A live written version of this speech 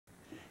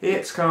Hey,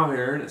 it's Kyle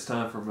here, and it's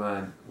time for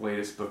my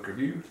latest book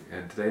review.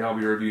 And today I'll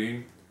be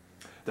reviewing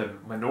The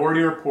Minority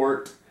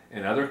Report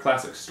and Other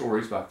Classic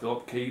Stories by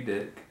Philip K.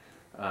 Dick.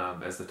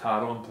 As the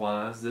title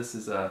implies, this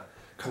is a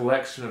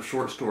collection of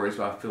short stories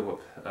by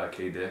Philip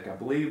K. Dick. I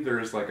believe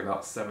there's like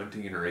about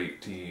 17 or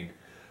 18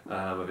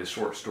 of his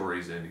short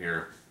stories in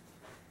here.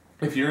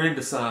 If you're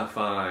into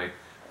sci-fi,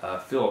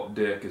 Philip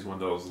Dick is one of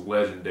those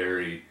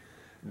legendary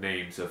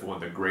names of one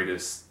of the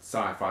greatest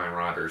sci-fi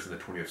writers in the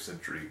 20th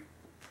century.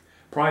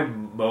 Probably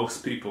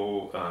most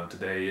people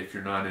today, if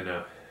you're not in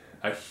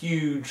a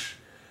huge,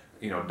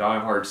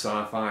 diehard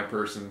sci-fi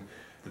person,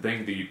 the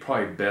thing that you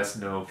probably best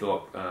know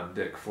Philip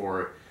Dick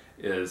for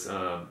is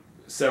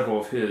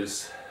several of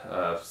his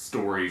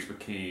stories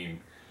became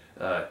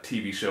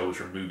TV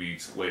shows or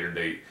movies later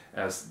date,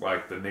 as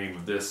like the name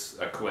of this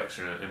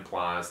collection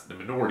implies. The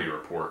Minority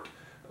Report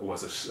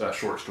was a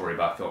short story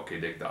by Philip K.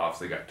 Dick that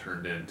obviously got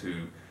turned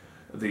into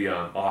the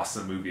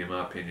awesome movie, in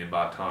my opinion,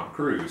 by Tom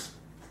Cruise.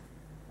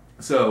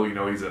 So,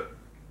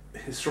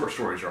 his short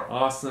stories are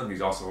awesome.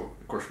 He's also,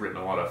 of course, written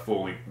a lot of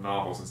full-length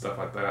novels and stuff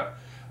like that.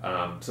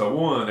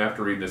 So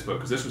after reading this book,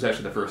 because this was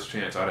actually the first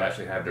chance I'd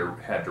actually had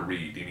to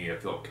read any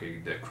of Philip K.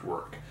 Dick's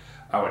work,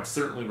 I would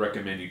certainly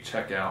recommend you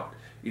check out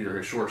either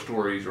his short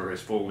stories or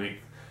his full-length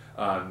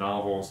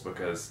novels,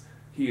 because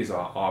he is an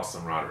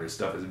awesome writer. His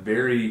stuff is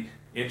very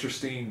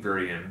interesting,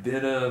 very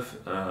inventive,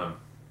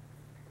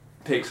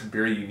 takes some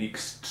very unique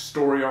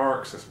story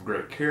arcs, has some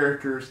great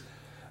characters.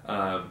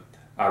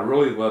 I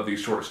really love these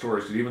short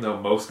stories, because even though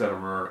most of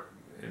them are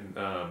in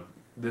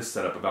this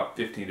setup about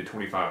 15 to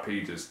 25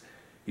 pages,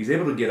 he's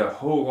able to get a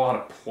whole lot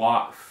of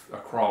plot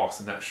across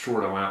in that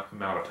short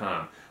amount of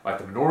time. Like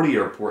the Minority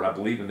Report, I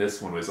believe in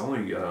this one was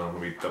only, let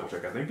me double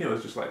check, I think it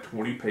was just like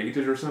 20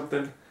 pages or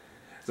something.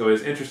 So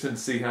it's interesting to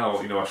see how,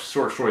 a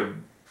short story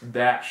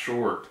that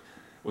short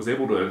was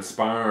able to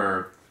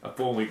inspire a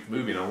full-length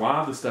movie. And a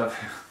lot of the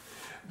stuff,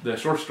 the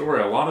short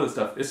story, a lot of the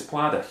stuff, it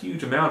supplied a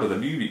huge amount of the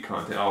movie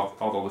content,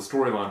 although the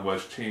storyline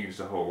was changed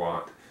a whole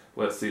lot.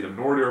 Let's see, the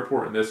Minority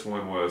Report in this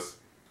one was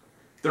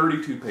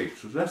 32 pages.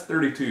 So that's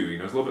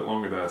 32, it's a little bit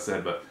longer than I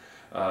said, but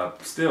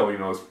still,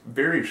 it's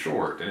very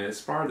short, and it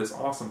inspired this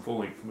awesome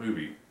full-length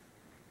movie.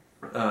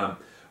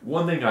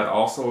 One thing I'd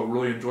also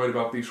really enjoyed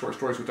about these short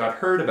stories, which I'd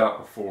heard about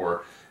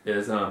before,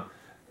 is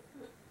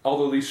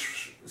although these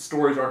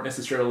stories aren't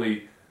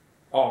necessarily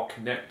all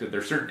connected,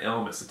 there's certain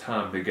elements that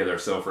tie them together.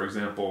 So, for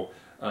example,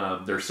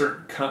 there are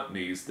certain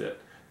companies that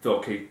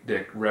Philip K.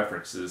 Dick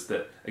references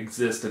that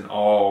exist in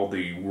all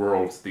the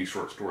worlds these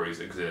short stories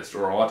exist,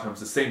 or a lot of times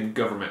the same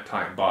government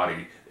type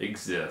body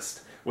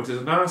exists, which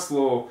is a nice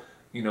little,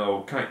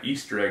 kind of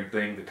Easter egg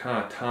thing that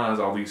kind of ties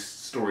all these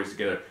stories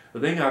together. The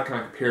thing I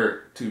kind of compare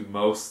it to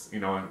most,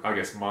 I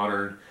guess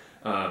modern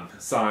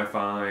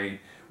sci-fi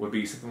would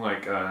be something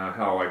like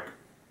how like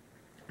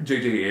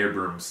J.J.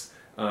 Abrams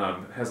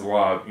has a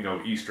lot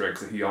of, Easter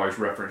eggs that he always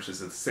references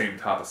the same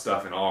type of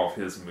stuff in all of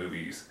his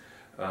movies.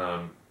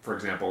 For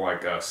example,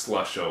 like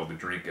Slusho, the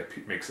drink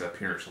makes an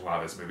appearance in a lot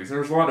of his movies. And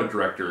there's a lot of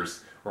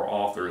directors or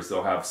authors,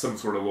 they'll have some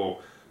sort of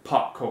little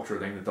pop culture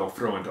thing that they'll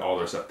throw into all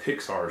their stuff.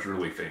 Pixar is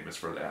really famous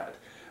for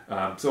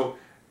that. So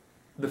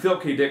the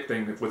Philip K. Dick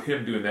thing, with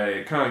him doing that,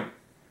 it kind of,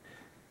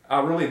 I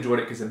really enjoyed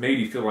it because it made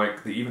you feel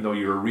like that even though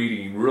you were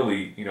reading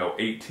really,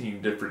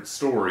 18 different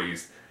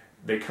stories,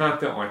 they kind of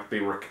felt like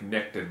they were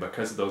connected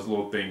because of those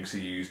little things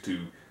he used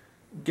to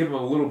give them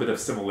a little bit of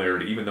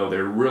similarity, even though they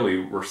really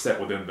were set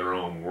within their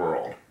own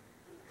world.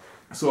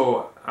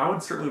 So I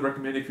would certainly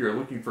recommend, if you're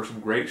looking for some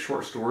great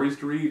short stories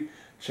to read,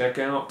 check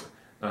out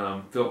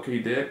Philip K.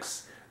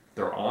 Dick's.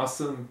 They're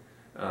awesome,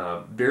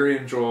 very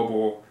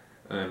enjoyable,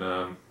 and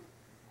like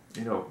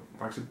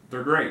I said,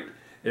 they're great.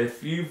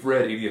 If you've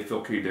read any of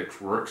Philip K. Dick's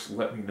works,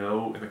 let me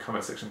know in the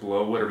comment section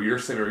below. Whatever your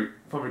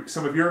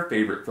some of your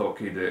favorite Philip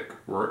K. Dick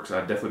works,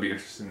 I'd definitely be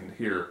interested to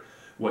hear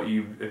what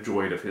you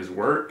enjoyed of his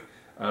work.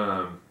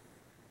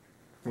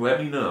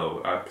 Let me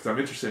know, because I'm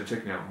interested in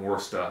checking out more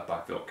stuff by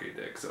Philip K.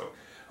 Dick. So,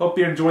 hope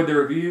you enjoyed the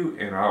review,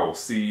 and I will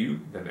see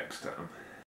you the next time.